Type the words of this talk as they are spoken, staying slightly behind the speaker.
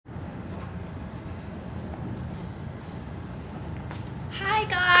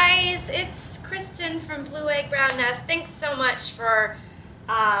Hi guys, it's Kristen from Blue Egg Brown Nest. Thanks so much for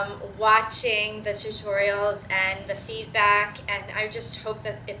watching the tutorials and the feedback, and I just hope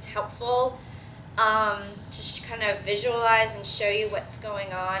that it's helpful to kind of visualize and show you what's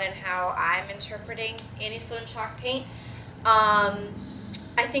going on and how I'm interpreting Sloan chalk paint. I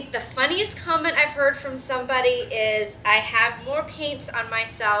think the funniest comment I've heard from somebody is I have more paint on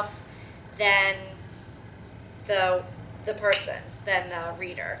myself than the person, than the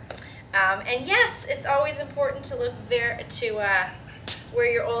reader. And yes, it's always important to look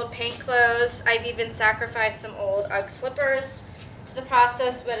wear your old paint clothes. I've even sacrificed some old UGG slippers to the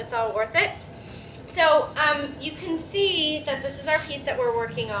process, but it's all worth it. So you can see that this is our piece that we're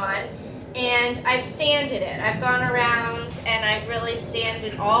working on, and I've sanded it. I've gone around and I've really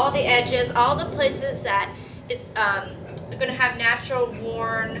sanded all the edges, all the places that is going to have natural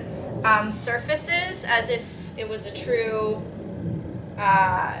worn surfaces, as if it was a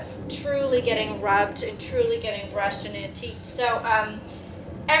truly getting rubbed and truly getting brushed and antiqued. So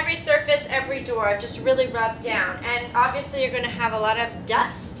every surface, every door, I've just really rubbed down. And obviously you're going to have a lot of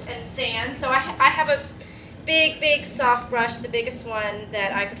dust and sand. So I have a big soft brush, the biggest one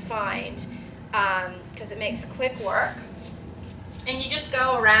that I could find, because it makes quick work. And you just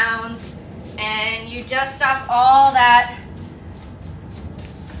go around and you dust off all that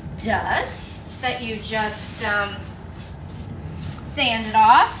dust that you just sanded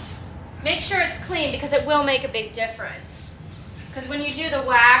off. Make sure it's clean because it will make a big difference. Because when you do the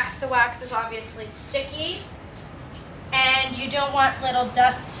wax is obviously sticky, and you don't want little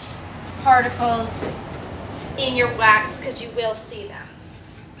dust particles in your wax because you will see them.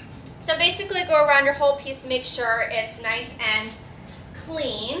 So basically go around your whole piece, make sure it's nice and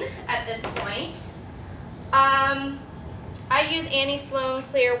clean at this point. I use Sloan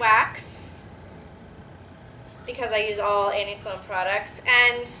clear wax because I use all Sloan products,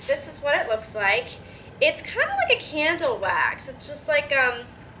 and this is what it looks like. It's kind of like a candle wax. It's just like a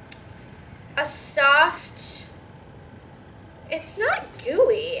soft, it's not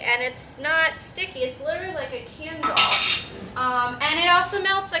gooey and it's not sticky. It's literally like a candle. And it also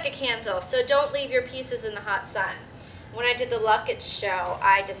melts like a candle, so don't leave your pieces in the hot sun. When I did the Luckett show,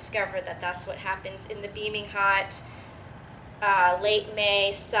 I discovered that that's what happens in the beaming hot late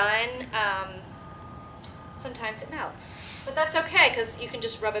May sun. Sometimes it melts, but that's okay because you can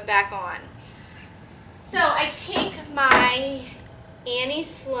just rub it back on. So I take my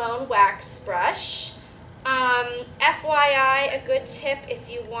Sloan wax brush. FYI, a good tip if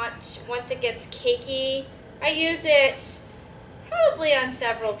you want, once it gets cakey, I use it probably on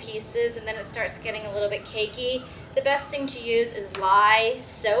several pieces and then it starts getting a little bit cakey. The best thing to use is lye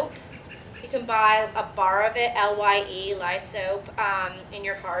soap. You can buy a bar of it, L-Y-E, lye soap, in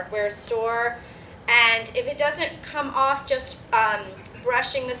your hardware store. And if it doesn't come off just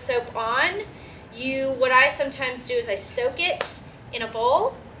brushing the soap on, what I sometimes do is I soak it in a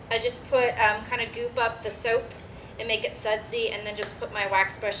bowl. I just put, kind of goop up the soap and make it sudsy, and then just put my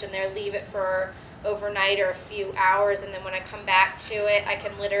wax brush in there, leave it for overnight or a few hours, and then when I come back to it, I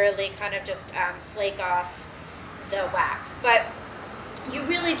can literally kind of just flake off the wax. But you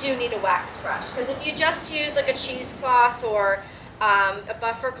really do need a wax brush, because if you just use like a cheesecloth or a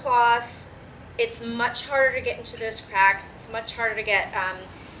buffer cloth, it's much harder to get into those cracks. It's much harder to get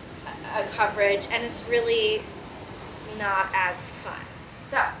a coverage, and it's really not as fun.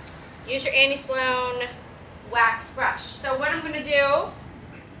 So use your Sloan wax brush. So what I'm going to do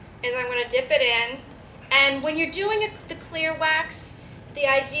is I'm going to dip it in, and when you're doing the clear wax, the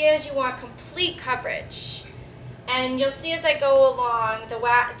idea is you want complete coverage. And you'll see as I go along, the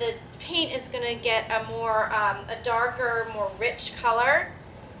paint is going to get a darker, more rich color.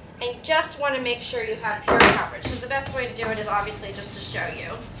 And you just want to make sure you have pure coverage. So the best way to do it is obviously just to show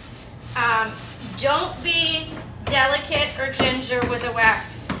you. Don't be delicate or ginger with the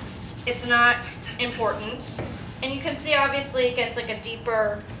wax. It's not important. And you can see obviously it gets like a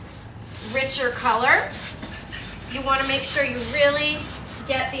deeper, richer color. You want to make sure you really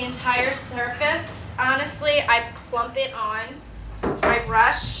get the entire surface. Honestly, I clump it on my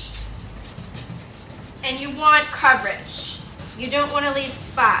brush. And you want coverage. You don't want to leave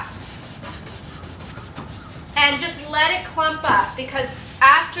spots. And just let it clump up, because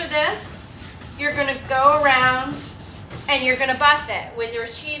after this, you're going to go around and you're going to buff it with your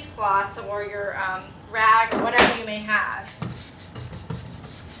cheesecloth or your rag or whatever you may have.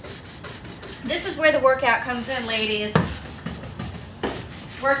 This is where the workout comes in, ladies.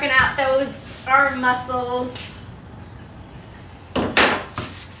 Working out those arm muscles.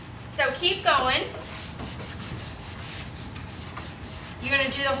 So keep going. You're going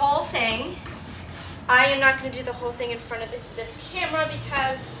to do the whole thing. I am not going to do the whole thing in front of this camera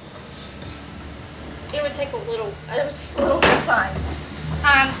because it would take a little bit of time.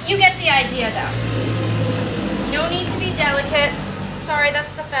 You get the idea though. No need to be delicate. Sorry,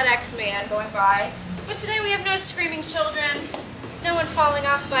 that's the FedEx man going by. But today we have no screaming children, no one falling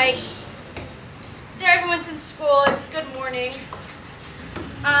off bikes. Everyone's in school, it's good morning.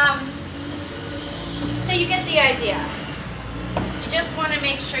 So you get the idea. You just want to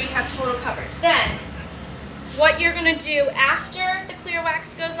make sure you have total coverage. Then, what you're going to do after the clear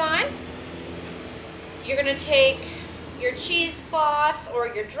wax goes on, you're going to take your cheesecloth or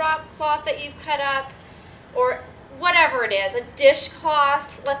your drop cloth that you've cut up, or whatever it is, a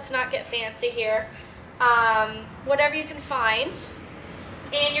dishcloth, let's not get fancy here, whatever you can find,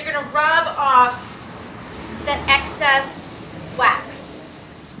 and you're going to rub off that excess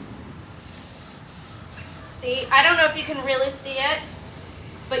wax. See, I don't know if you can really see it,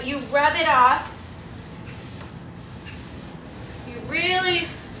 but you rub it off. You really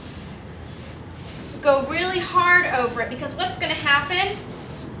go really hard over it, because what's going to happen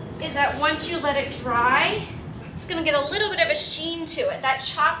is that once you let it dry, it's going to get a little bit of a sheen to it. That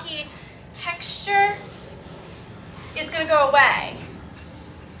chalky texture is going to go away.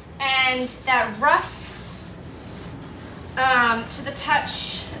 And that rough to the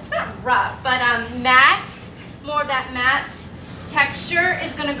touch, it's not rough, but matte, more of that matte texture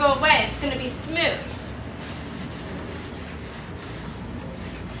is going to go away. It's going to be smooth.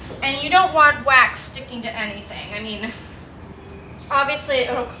 And you don't want wax sticking to anything. I mean, obviously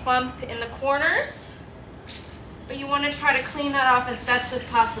it'll clump in the corners, but you want to try to clean that off as best as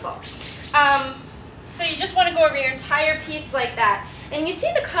possible. So you just want to go over your entire piece like that. And you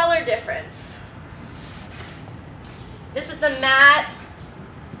see the color difference. This is the matte,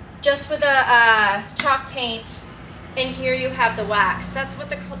 just with the chalk paint, and here you have the wax. That's what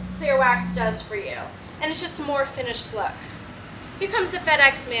the clear wax does for you. And it's just a more finished look. Here comes the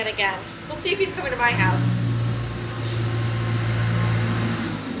FedEx man again. We'll see if he's coming to my house.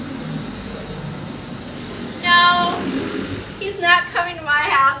 No, he's not coming to my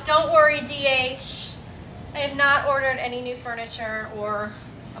house. Don't worry, DH. I have not ordered any new furniture or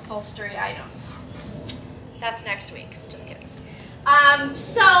upholstery items. That's next week. Just kidding.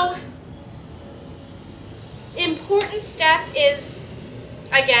 So, important step is,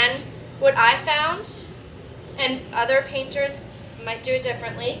 again, what I found, and other painters might do it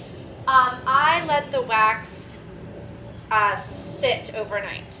differently. I let the wax sit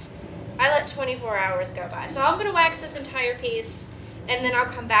overnight. I let 24 hours go by. So I'm going to wax this entire piece, and then I'll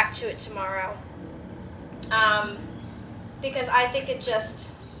come back to it tomorrow. Because I think it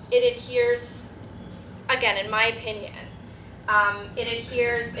adheres, again, in my opinion, it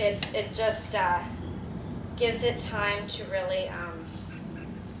adheres, it just gives it time to really,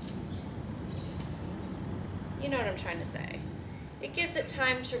 you know what I'm trying to say. It gives it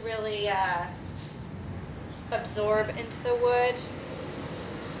time to really absorb into the wood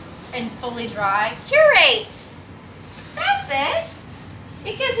and fully dry. Curate! That's it!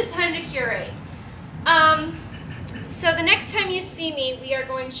 It gives it time to curate. So the next time you see me, we are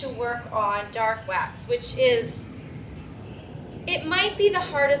going to work on dark wax, which is, it might be the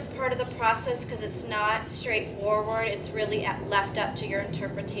hardest part of the process because it's not straightforward. It's really left up to your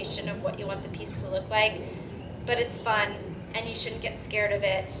interpretation of what you want the piece to look like. But it's fun, and you shouldn't get scared of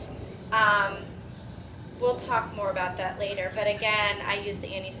it. We'll talk more about that later. But again, I use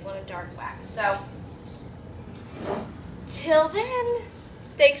the Sloan dark wax. So, till then,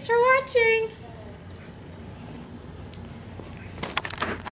 thanks for watching.